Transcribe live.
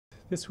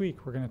This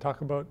week we're going to talk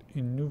about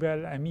Une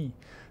Nouvelle Amie,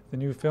 the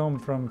new film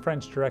from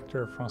French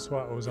director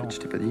François Ozon. Je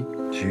t'ai pas dit,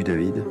 j'ai eu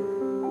David.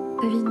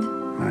 David?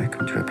 Ouais,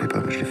 comme tu l'appelais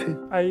pas, je l'ai fait.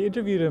 I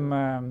interviewed him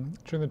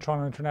during the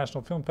Toronto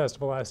International Film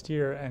Festival last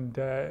year, and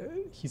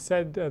he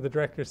said, the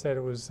director said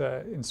it was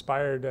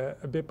inspired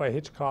a bit by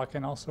Hitchcock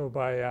and also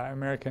by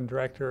American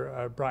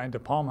director Brian De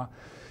Palma,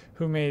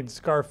 who made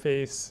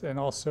Scarface and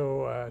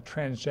also a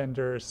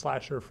transgender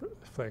slasher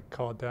flick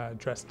called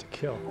Dressed to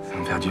Kill. Ça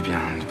me fait du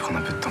bien de prendre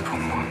un peu de temps pour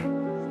moi.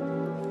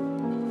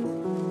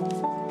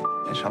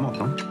 Elle est charmante,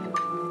 non?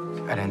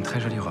 Elle a une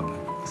très jolie robe,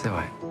 c'est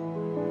vrai.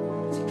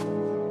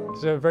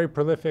 He's a very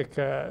prolific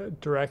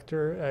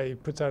director. He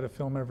puts out a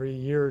film every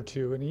year or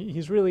two, and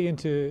he's really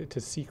into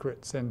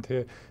secrets and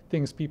to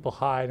things people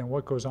hide and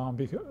what goes on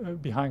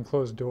behind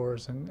closed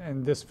doors.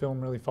 And this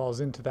film really falls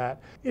into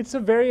that. It's a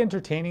very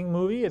entertaining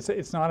movie.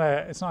 It's not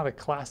a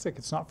classic.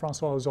 It's not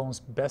François Ozon's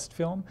best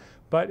film,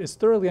 but it's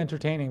thoroughly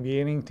entertaining,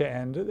 beginning to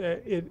end.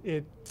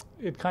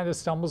 It kind of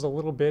stumbles a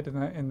little bit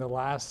in the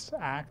last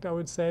act, I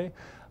would say.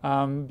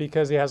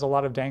 Because he has a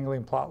lot of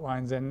dangling plot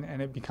lines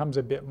and it becomes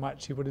a bit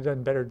much. He would have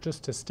done better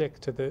just to stick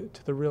to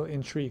the real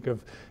intrigue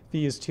of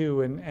these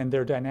two and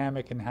their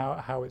dynamic and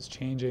how it's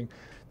changing.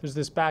 There's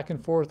this back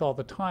and forth all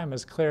the time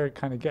as Claire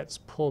kind of gets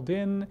pulled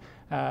in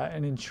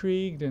and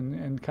intrigued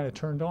and kind of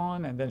turned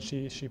on, and then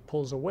she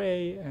pulls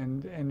away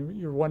and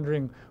you're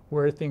wondering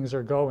where things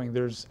are going.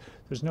 There's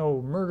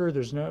no murder,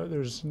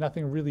 there's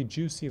nothing really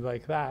juicy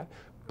like that.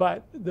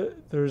 But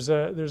there's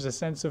a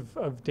sense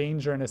of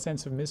danger and a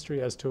sense of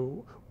mystery as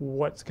to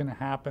what's going to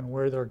happen,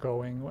 where they're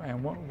going,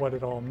 and what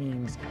it all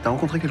means. T'as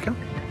rencontré quelqu'un?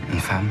 Une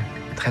femme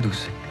très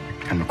douce.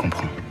 Elle me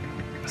comprend,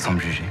 sans me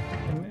juger.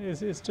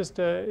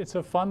 It's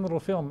a fun little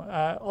film.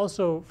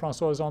 Also,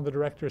 François Ozon, the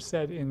director,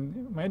 said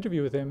in my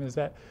interview with him is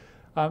that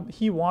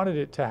he wanted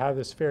it to have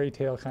this fairy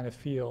tale kind of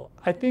feel.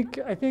 I think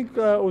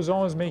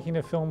Ozon is making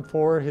a film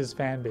for his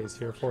fan base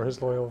here, for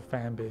his loyal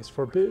fan base,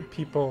 for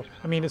people.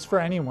 I mean, it's for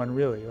anyone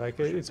really. Like,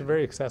 it's a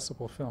very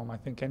accessible film. I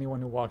think anyone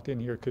who walked in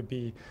here could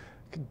be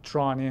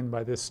drawn in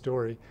by this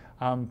story.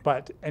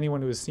 But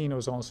anyone who has seen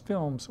Ozon's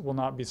films will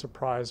not be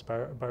surprised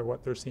by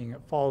what they're seeing.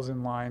 It falls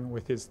in line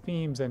with his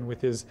themes and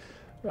with his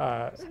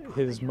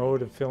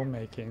mode of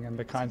filmmaking and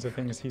the kinds of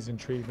things he's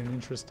intrigued and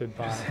interested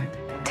by.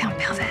 T'es un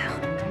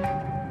pervers.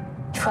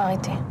 Il faut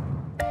arrêter.